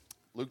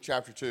Luke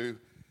chapter 2,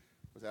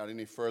 without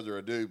any further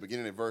ado,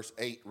 beginning at verse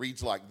 8,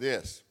 reads like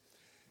this.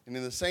 And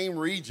in the same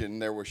region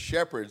there were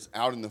shepherds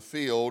out in the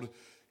field,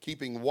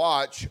 keeping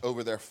watch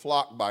over their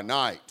flock by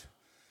night.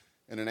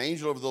 And an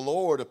angel of the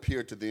Lord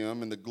appeared to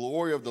them, and the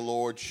glory of the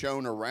Lord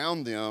shone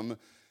around them,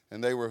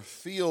 and they were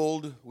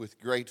filled with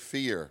great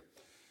fear.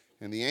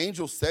 And the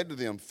angel said to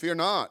them, "Fear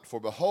not, for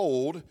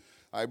behold,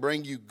 I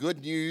bring you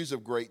good news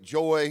of great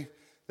joy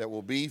that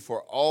will be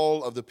for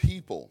all of the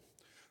people.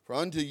 For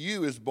unto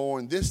you is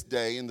born this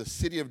day in the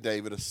city of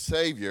David a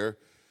Savior,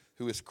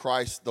 who is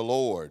Christ the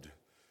Lord.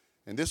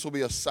 And this will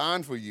be a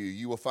sign for you.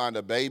 You will find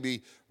a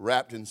baby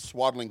wrapped in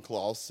swaddling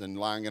cloths and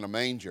lying in a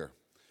manger."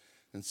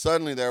 And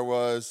suddenly there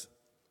was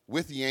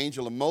with the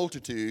angel a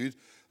multitude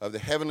of the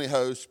heavenly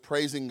hosts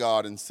praising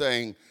God and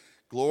saying,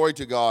 "Glory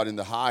to God in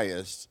the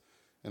highest,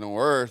 and on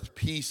earth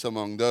peace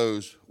among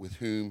those with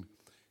whom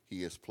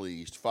he is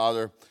pleased."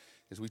 Father,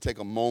 as we take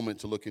a moment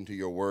to look into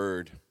your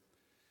word,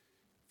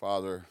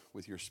 Father,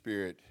 with your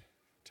Spirit,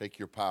 take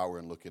your power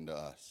and look into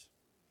us.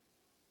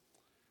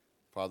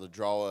 Father,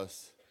 draw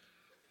us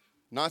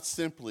not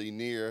simply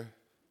near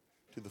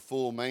to the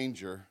full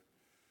manger,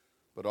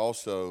 but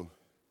also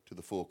to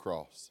the full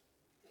cross.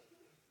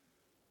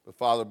 But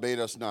Father, bid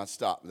us not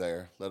stop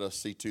there. Let us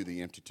see to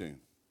the empty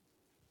tomb.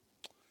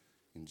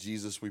 In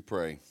Jesus we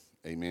pray,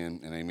 amen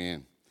and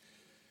amen.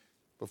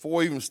 Before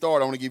we even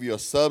start, I want to give you a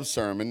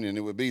sub-sermon, and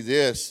it would be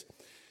this: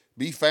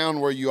 be found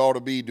where you ought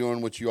to be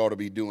doing what you ought to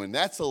be doing.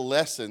 That's a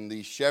lesson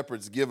these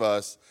shepherds give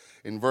us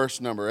in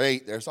verse number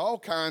 8. There's all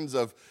kinds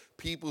of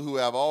people who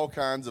have all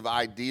kinds of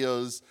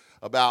ideas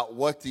about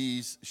what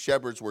these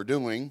shepherds were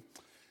doing.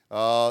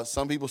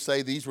 Some people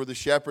say these were the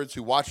shepherds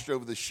who watched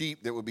over the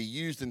sheep that would be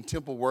used in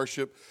temple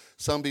worship.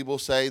 Some people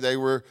say they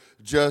were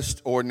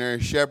just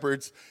ordinary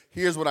shepherds.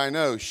 Here's what I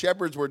know.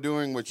 Shepherds were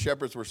doing what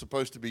shepherds were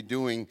supposed to be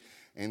doing,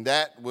 and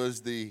that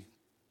was the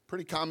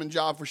pretty common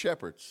job for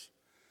shepherds.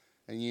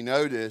 And you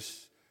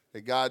notice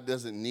that God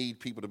doesn't need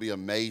people to be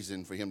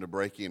amazing for him to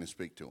break in and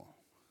speak to them.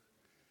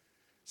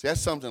 See,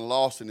 that's something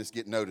lost in this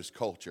get noticed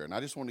culture, and I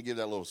just want to give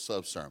that little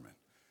sub-sermon.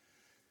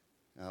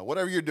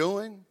 Whatever you're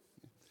doing,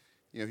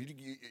 you know,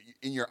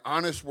 in your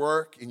honest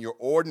work, in your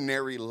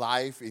ordinary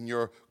life, in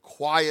your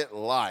quiet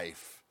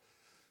life,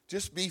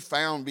 just be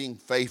found being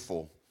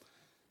faithful.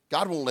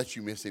 God won't let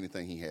you miss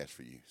anything he has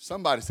for you.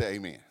 Somebody say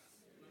amen.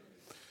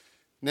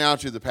 Now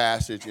to the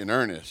passage in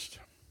earnest.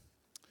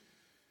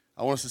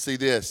 I want us to see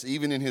this.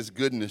 Even in his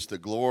goodness, the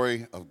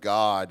glory of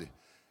God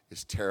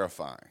is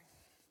terrifying.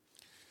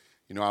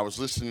 You know, I was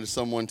listening to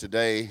someone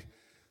today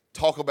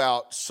talk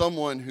about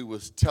someone who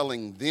was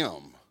telling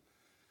them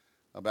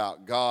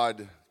about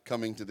God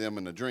coming to them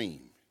in a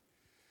dream.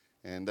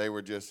 And they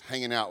were just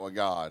hanging out with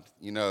God,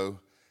 you know,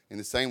 in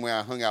the same way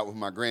I hung out with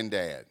my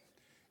granddad,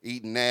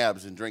 eating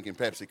nabs and drinking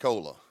Pepsi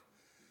Cola.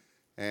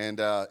 And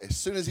as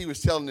soon as he was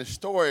telling this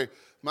story,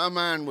 my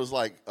mind was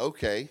like,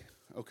 okay,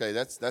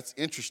 that's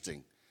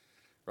interesting,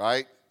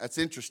 right? That's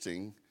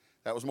interesting.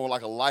 That was more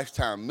like a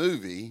Lifetime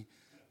movie,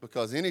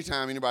 because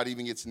anytime anybody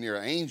even gets near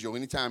an angel,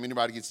 anytime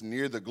anybody gets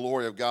near the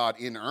glory of God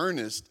in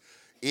earnest,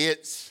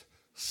 it's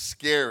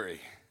scary.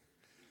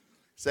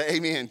 Say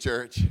amen,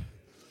 church.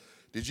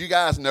 Did you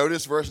guys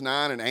notice verse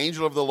 9? An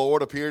angel of the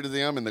Lord appeared to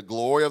them, and the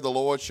glory of the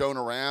Lord shone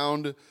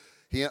around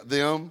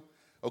them.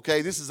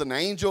 Okay, this is an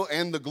angel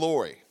and the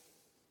glory.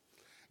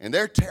 And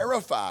they're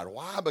terrified.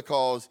 Why?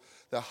 Because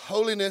the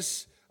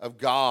holiness of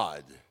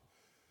God,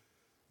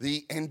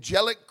 the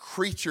angelic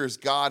creatures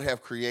God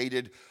have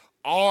created,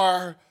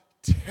 are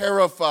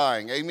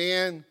terrifying.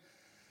 Amen?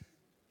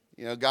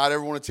 You know, God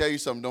ever want to tell you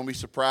something, don't be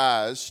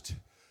surprised.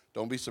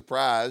 Don't be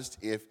surprised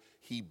if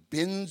he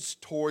bends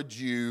towards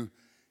you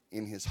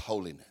in his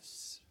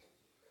holiness.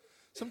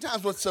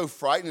 Sometimes what's so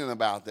frightening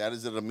about that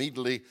is it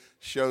immediately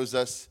shows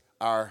us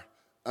our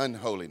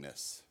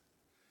unholiness.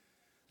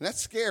 And that's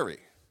scary.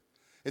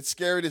 It's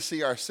scary to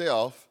see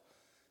ourselves,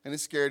 and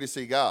it's scary to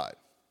see God.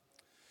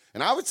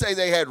 And I would say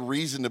they had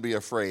reason to be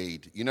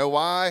afraid. You know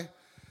why?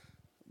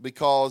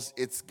 Because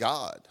it's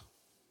God,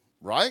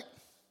 right?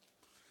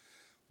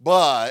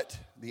 But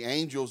the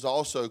angels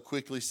also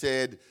quickly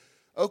said,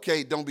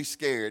 okay, don't be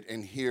scared,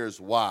 and here's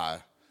why.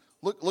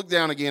 Look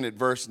down again at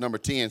verse number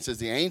 10. It says,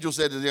 the angel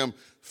said to them,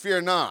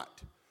 "Fear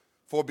not,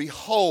 for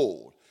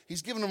behold,"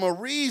 he's giving them a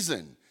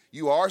reason.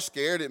 You are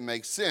scared, it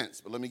makes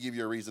sense, but let me give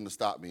you a reason to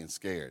stop being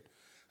scared.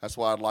 That's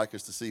why I'd like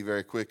us to see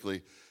very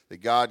quickly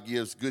that God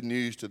gives good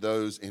news to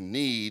those in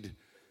need,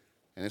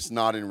 and it's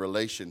not in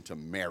relation to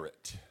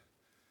merit.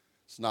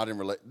 It's not in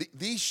relation.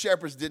 These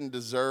shepherds didn't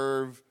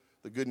deserve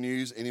the good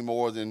news any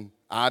more than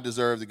I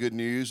deserve the good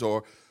news,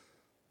 or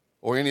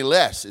any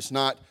less. It's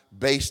not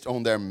based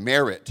on their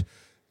merit.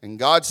 And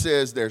God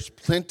says there's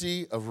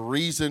plenty of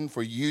reason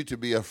for you to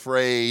be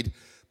afraid,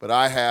 but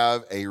I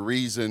have a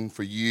reason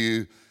for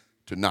you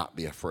to not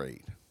be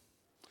afraid.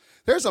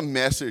 There's a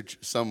message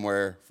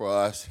somewhere for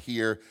us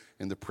here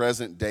in the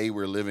present day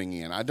we're living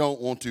in. I don't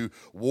want to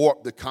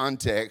warp the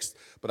context,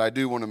 but I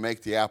do want to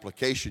make the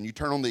application. You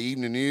turn on the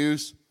evening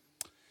news,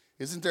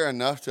 isn't there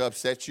enough to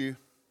upset you?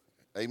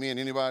 Amen,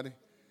 anybody?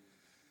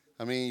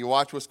 I mean, you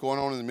watch what's going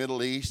on in the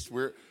Middle East.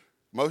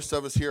 Most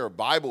of us here are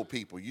Bible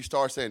people. You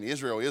start saying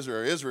Israel,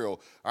 Israel,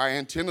 Israel, our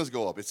antennas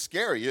go up. It's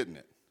scary, isn't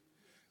it?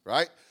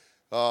 Right?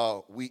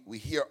 We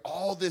hear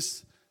all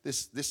this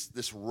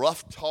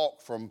rough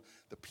talk from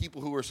the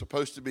people who are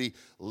supposed to be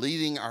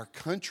leading our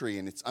country,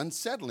 and it's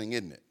unsettling,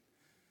 isn't it?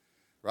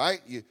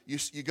 Right?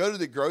 You go to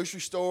the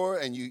grocery store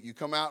and you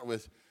come out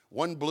with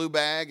one blue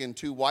bag and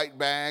two white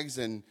bags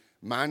and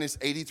minus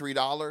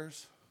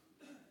 $83.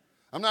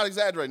 I'm not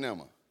exaggerating,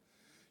 am I?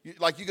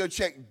 You go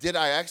check, did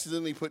I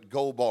accidentally put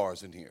gold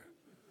bars in here?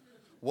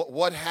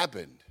 What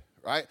happened,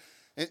 right?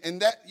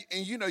 And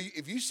you know,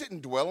 if you sit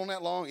and dwell on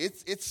that long,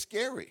 it's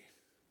scary.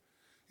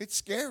 It's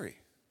scary.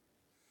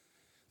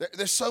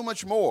 There's so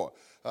much more.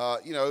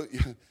 You know,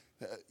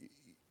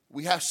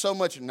 we have so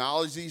much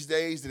knowledge these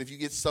days that if you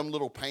get some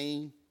little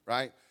pain,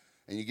 right,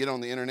 and you get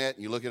on the internet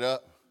and you look it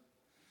up,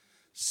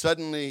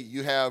 suddenly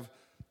you have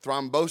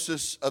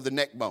thrombosis of the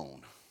neck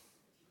bone.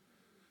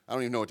 I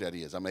don't even know what that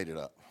is. I made it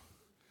up.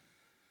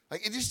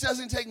 Like, it just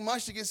doesn't take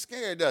much to get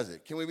scared, does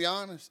it? Can we be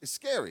honest? It's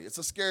scary. It's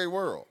a scary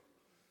world.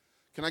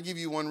 Can I give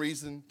you one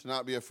reason to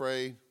not be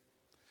afraid?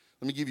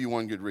 Let me give you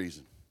one good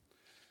reason.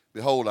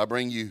 Behold, I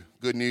bring you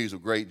good news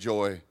of great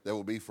joy that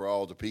will be for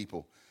all the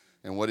people.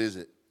 And what is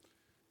it?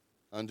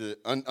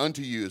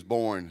 Unto you is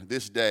born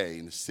this day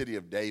in the city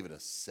of David a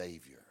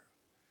Savior.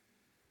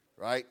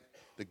 Right?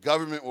 The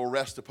government will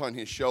rest upon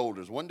his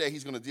shoulders. One day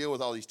he's going to deal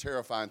with all these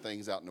terrifying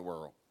things out in the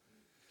world.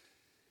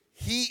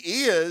 He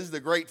is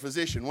the great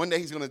physician. One day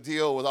he's going to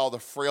deal with all the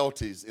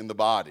frailties in the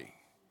body.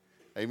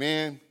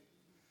 Amen?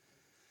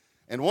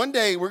 And one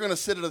day we're going to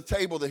sit at a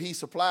table that he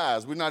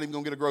supplies. We're not even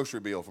going to get a grocery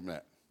bill from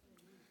that.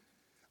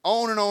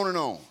 On and on and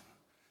on.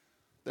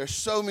 There's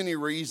so many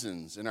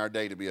reasons in our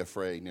day to be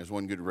afraid, and there's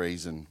one good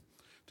reason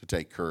to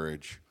take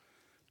courage.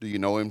 Do you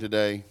know him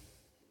today?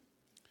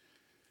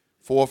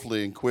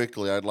 Fourthly and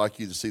quickly, I'd like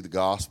you to see the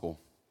gospel.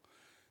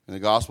 And the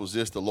gospel is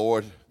this: the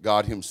Lord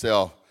God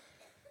himself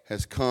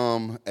has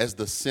come as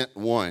the sent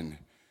one,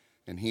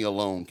 and he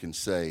alone can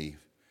save.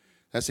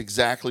 That's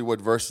exactly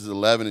what verses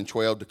 11 and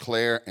 12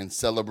 declare and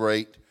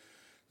celebrate,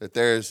 that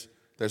there's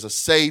a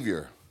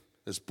Savior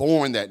that's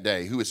born that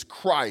day, who is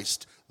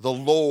Christ the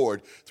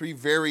Lord. Three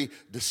very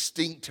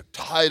distinct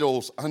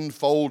titles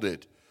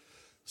unfolded.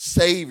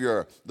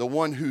 Savior, the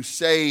one who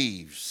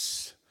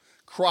saves.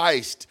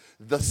 Christ,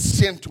 the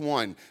sent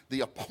one, the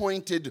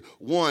appointed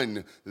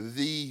one,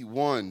 the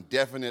one,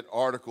 definite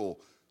article,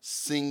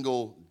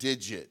 single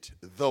digit,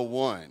 the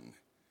one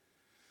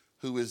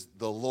who is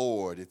the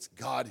Lord. It's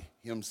God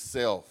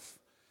himself.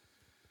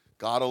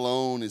 God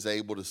alone is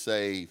able to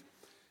save.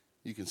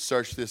 You can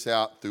search this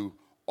out through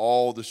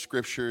all the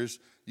scriptures.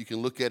 You can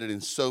look at it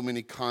in so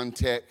many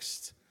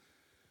contexts.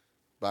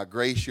 By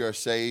grace you are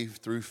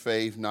saved through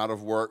faith, not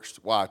of works.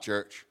 Why,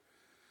 church?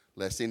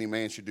 Lest any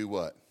man should do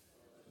what?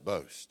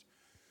 Boast.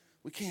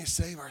 We can't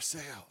save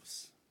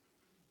ourselves.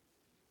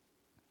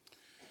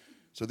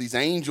 So these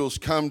angels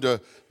come to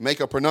make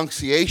a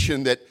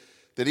pronunciation that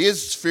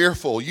is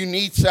fearful. You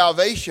need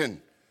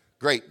salvation.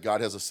 Great,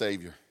 God has a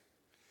Savior.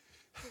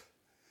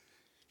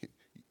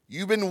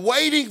 You've been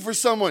waiting for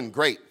someone.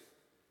 Great,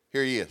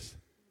 here he is.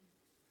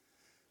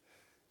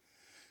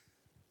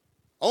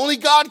 Only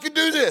God could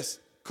do this.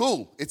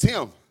 Cool, it's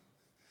him.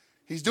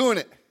 He's doing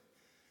it.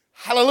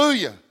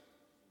 Hallelujah.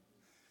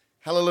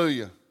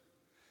 Hallelujah.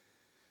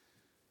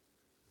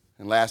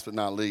 And last but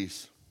not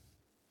least,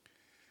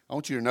 I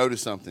want you to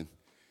notice something.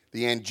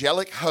 The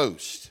angelic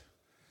host,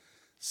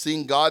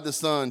 seeing God the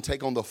Son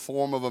take on the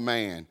form of a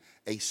man,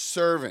 a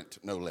servant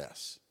no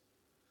less,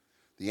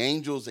 the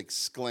angels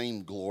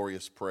exclaim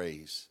glorious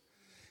praise.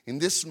 In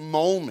this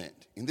moment,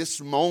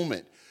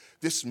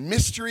 this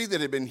mystery that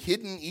had been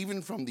hidden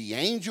even from the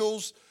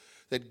angels,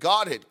 that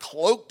God had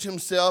cloaked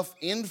himself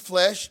in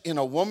flesh in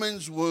a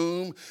woman's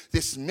womb,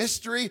 this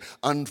mystery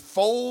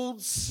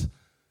unfolds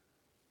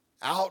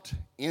out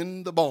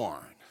in the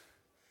barn.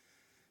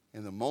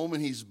 And the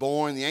moment he's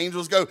born, the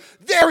angels go,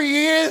 there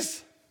he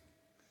is.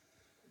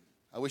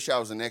 I wish I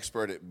was an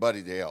expert at Buddy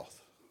the Elf,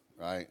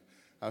 right?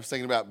 I was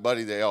thinking about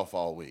Buddy the Elf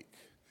all week.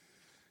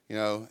 You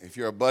know, if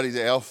you're a Buddy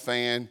the Elf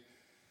fan,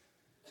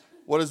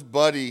 what does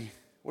Buddy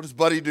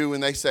do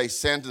when they say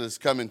Santa's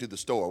coming to the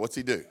store? What's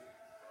he do?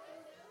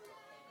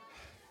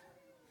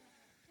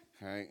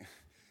 All right.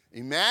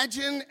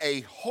 Imagine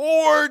a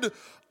horde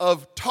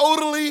of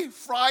totally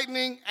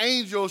frightening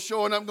angels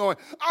showing up going,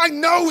 I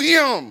know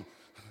him.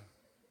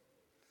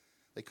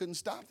 They couldn't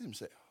stop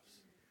themselves.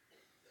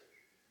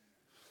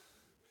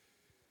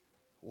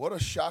 What a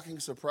shocking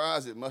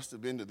surprise it must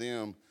have been to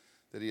them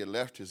that he had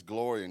left his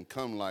glory and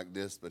come like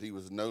this, but he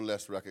was no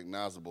less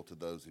recognizable to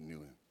those who knew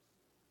him.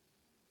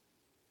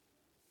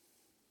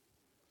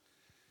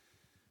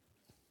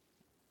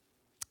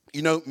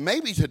 You know,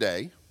 maybe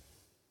today,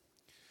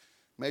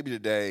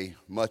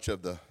 much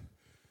of the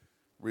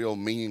real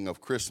meaning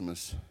of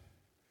Christmas,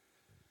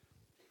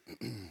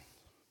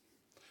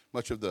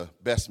 much of the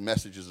best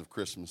messages of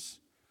Christmas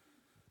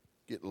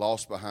get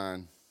lost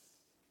behind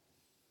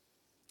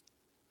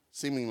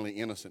seemingly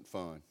innocent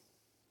fun.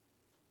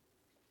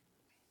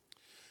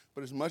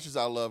 But as much as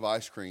I love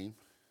ice cream,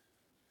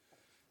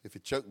 if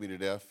it choked me to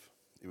death,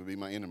 it would be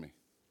my enemy.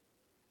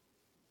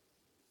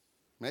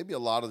 Maybe a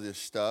lot of this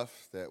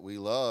stuff that we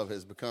love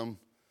has become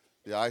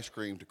the ice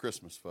cream to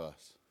Christmas for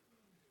us.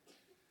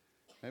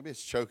 Maybe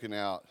it's choking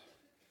out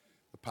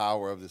the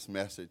power of this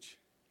message.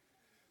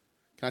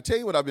 Can I tell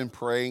you what I've been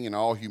praying in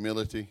all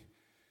humility?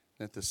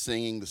 That the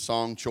singing, the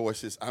song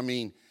choices,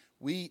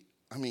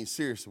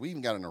 seriously, we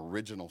even got an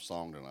original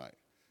song tonight.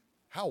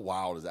 How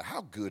wild is that?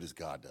 How good is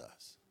God to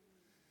us?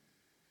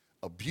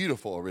 A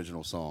beautiful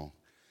original song.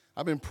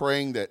 I've been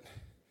praying that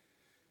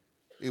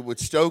it would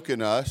stoke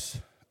in us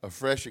a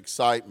fresh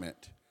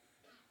excitement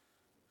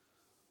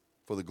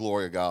for the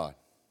glory of God,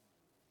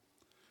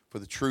 for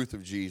the truth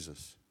of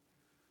Jesus,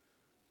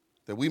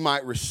 that we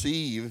might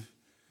receive.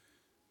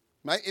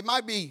 It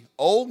might be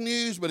old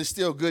news, but it's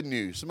still good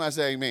news. Somebody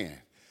say amen.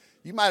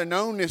 You might have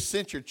known this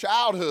since your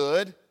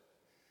childhood,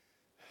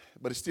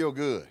 but it's still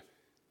good.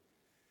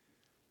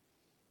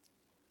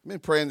 I've been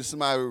praying that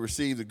somebody would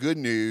receive the good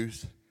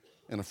news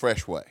in a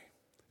fresh way.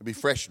 It'll be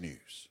fresh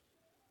news.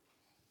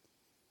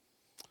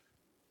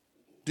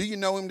 Do you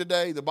know him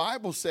today? The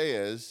Bible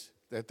says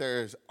that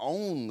there's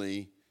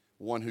only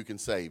one who can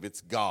save.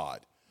 It's God.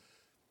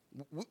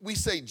 We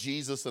say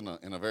Jesus in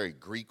a very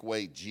Greek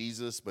way,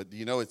 Jesus, but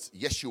you know it's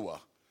Yeshua.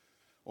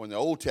 Or in the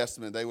Old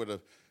Testament, they would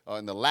have,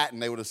 in the Latin,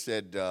 they would have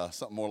said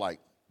something more like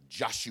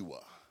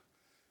Joshua.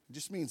 It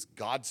just means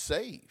God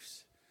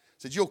saves.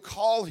 It said you'll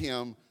call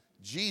him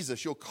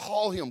Jesus. You'll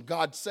call him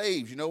God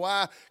saves. You know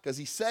why? Because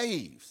he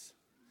saves.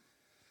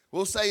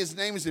 We'll say his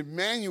name is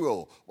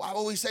Emmanuel. Why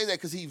will we say that?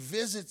 Because he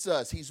visits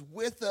us. He's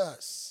with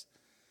us.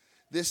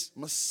 This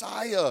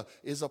Messiah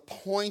is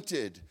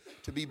appointed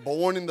to be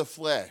born in the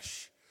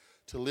flesh,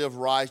 to live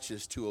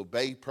righteous, to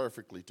obey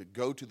perfectly, to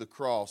go to the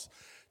cross,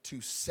 to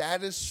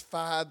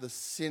satisfy the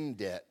sin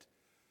debt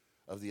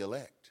of the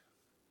elect,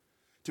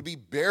 to be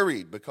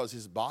buried because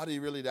his body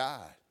really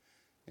died,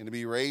 and to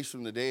be raised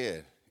from the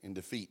dead in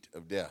defeat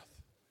of death.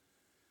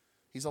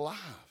 He's alive.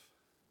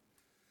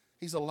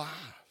 He's alive.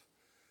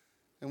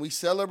 And we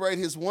celebrate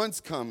his once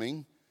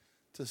coming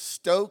to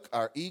stoke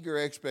our eager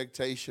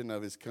expectation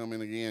of his coming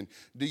again.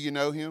 Do you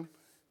know him?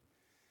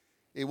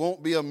 It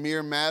won't be a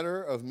mere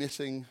matter of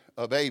missing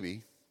a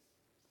baby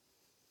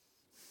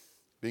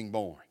being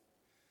born.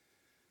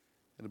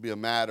 It'll be a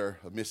matter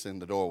of missing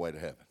the doorway to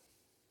heaven.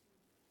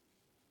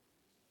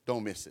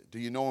 Don't miss it. Do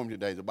you know him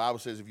today? The Bible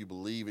says if you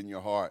believe in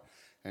your heart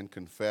and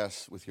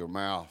confess with your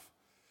mouth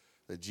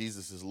that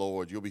Jesus is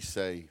Lord, you'll be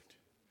saved.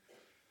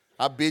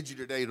 I bid you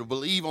today to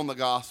believe on the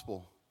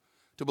gospel,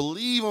 to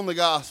believe on the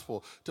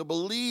gospel, to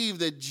believe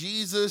that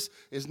Jesus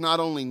is not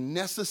only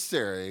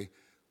necessary,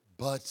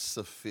 but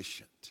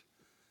sufficient.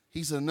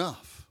 He's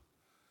enough.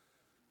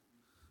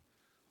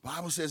 The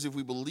Bible says if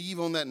we believe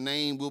on that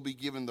name, we'll be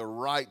given the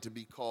right to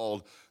be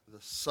called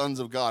the sons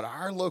of God.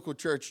 Our local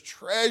church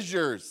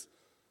treasures.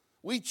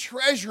 We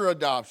treasure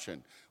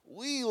adoption.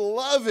 We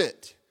love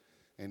it.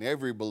 And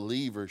every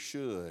believer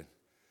should,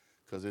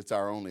 because it's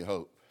our only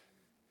hope.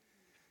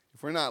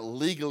 If we're not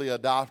legally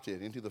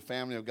adopted into the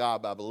family of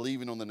God by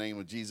believing on the name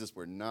of Jesus,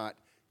 we're not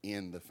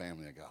in the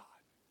family of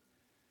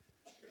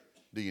God.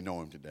 Do you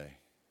know him today?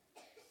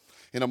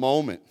 In a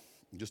moment,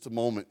 in just a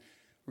moment,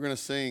 we're going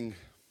to sing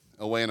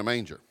Away in a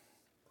Manger.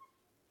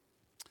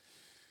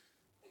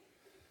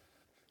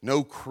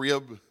 No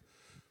crib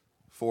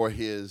for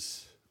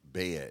his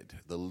bed.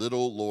 The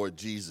little Lord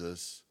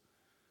Jesus,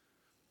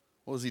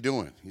 what was he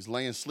doing? He's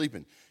laying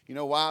sleeping. You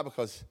know why?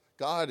 Because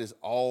God is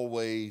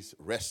always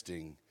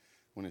resting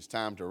when it's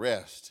time to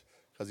rest,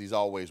 because he's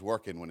always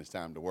working when it's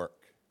time to work.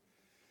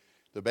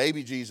 The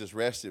baby Jesus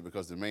rested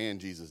because the man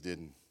Jesus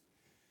didn't.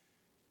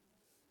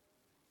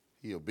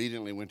 He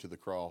obediently went to the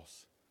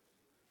cross.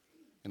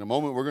 In a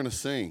moment, we're going to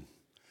sing.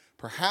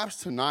 Perhaps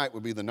tonight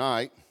would be the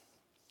night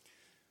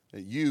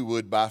that you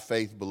would, by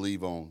faith,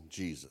 believe on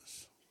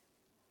Jesus.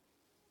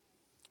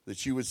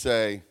 That you would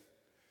say,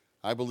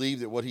 I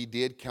believe that what he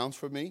did counts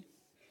for me.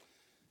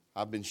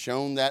 I've been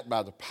shown that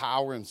by the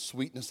power and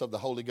sweetness of the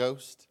Holy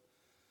Ghost.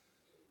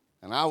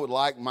 And I would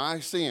like my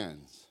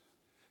sins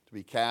to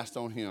be cast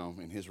on him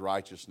and his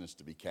righteousness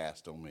to be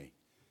cast on me.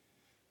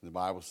 And the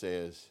Bible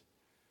says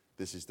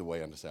this is the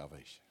way unto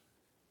salvation.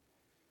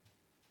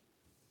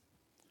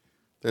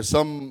 There's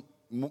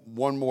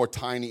one more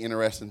tiny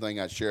interesting thing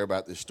I'd share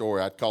about this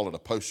story. I'd call it a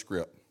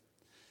postscript.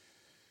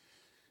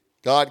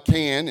 God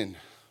can, and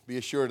be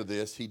assured of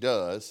this, he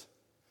does,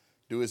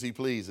 do as he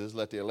pleases.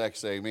 Let the elect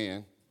say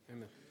amen.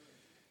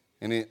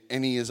 Amen.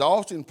 And he is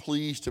often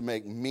pleased to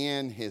make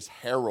men his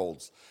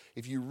heralds.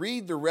 If you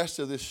read the rest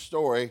of this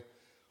story,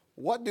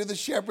 what do the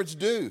shepherds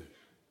do?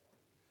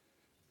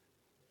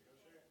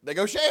 They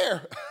go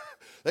share.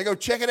 They go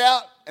check it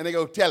out, and they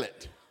go tell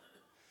it.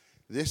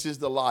 This is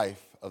the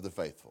life of the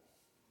faithful.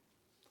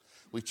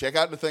 We check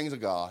out the things of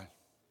God,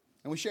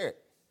 and we share it.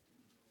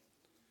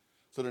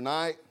 So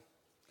tonight,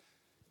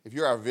 if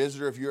you're our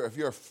visitor, if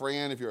you're a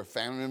friend, if you're a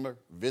family member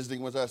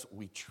visiting with us,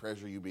 we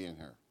treasure you being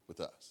here with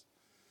us.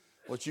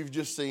 What you've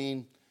just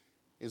seen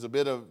is a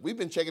bit of, we've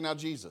been checking out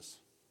Jesus.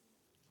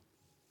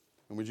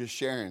 and we're just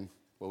sharing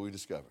what we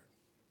discovered.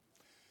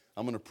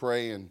 I'm going to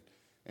pray, and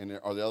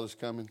are the others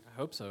coming? I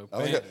hope so.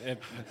 Oh, yeah.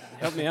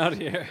 Help me out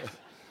here.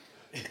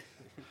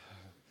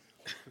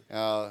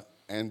 As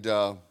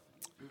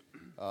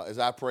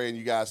I pray and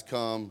you guys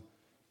come,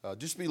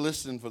 just be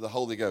listening for the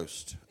Holy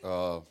Ghost.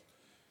 And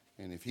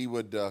if he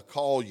would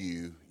call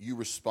you, you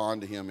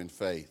respond to him in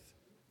faith.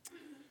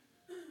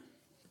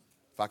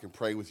 If I can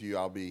pray with you,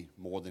 I'll be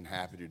more than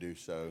happy to do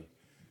so.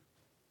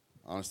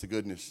 Honest to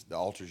goodness, the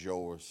altar's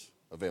yours.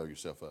 Avail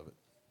yourself of it.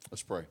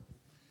 Let's pray.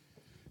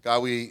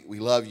 God, we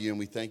love you, and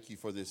we thank you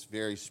for this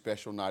very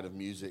special night of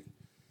music.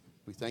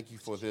 We thank you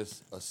for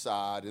this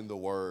aside in the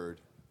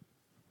Word.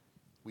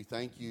 We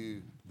thank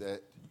you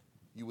that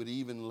you would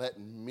even let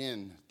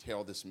men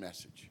tell this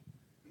message.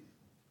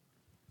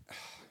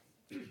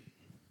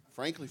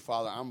 Frankly,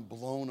 Father, I'm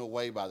blown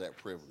away by that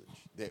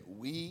privilege, that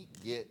we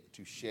get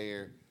to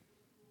share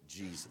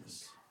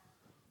Jesus.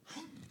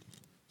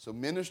 So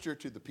minister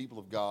to the people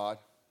of God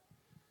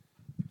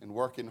and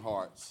work in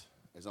hearts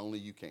as only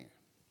you can.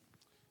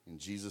 In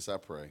Jesus I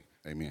pray,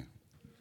 amen.